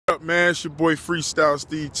up, man? It's your boy Freestyle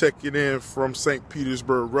Steve checking in from St.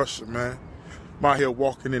 Petersburg, Russia, man. I'm out here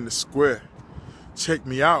walking in the square. Check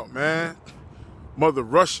me out, man. Mother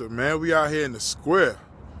Russia, man. We out here in the square.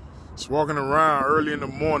 Just walking around early in the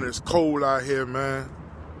morning. It's cold out here, man.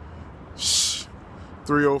 Shh.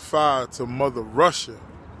 305 to Mother Russia.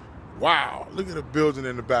 Wow. Look at the building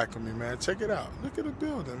in the back of me, man. Check it out. Look at the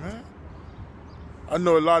building, man. I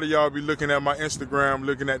know a lot of y'all be looking at my Instagram,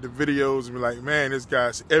 looking at the videos and be like, man, this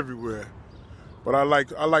guy's everywhere. But I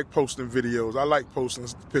like posting videos. I like posting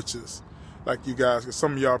pictures like you guys, because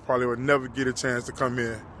some of y'all probably would never get a chance to come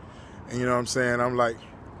in. And you know what I'm saying? I'm like,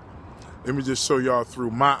 let me just show y'all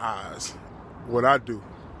through my eyes what I do.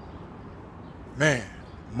 Man,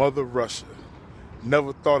 Mother Russia.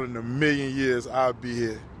 Never thought in a million years I'd be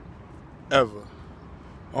here, ever.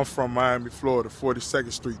 I'm from Miami, Florida,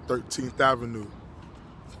 42nd Street, 13th Avenue.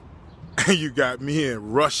 And you got me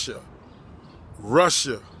in Russia.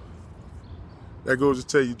 Russia. That goes to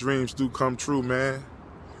tell you dreams do come true, man.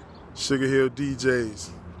 Sugar Hill DJs.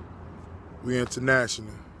 We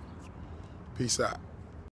international. Peace out.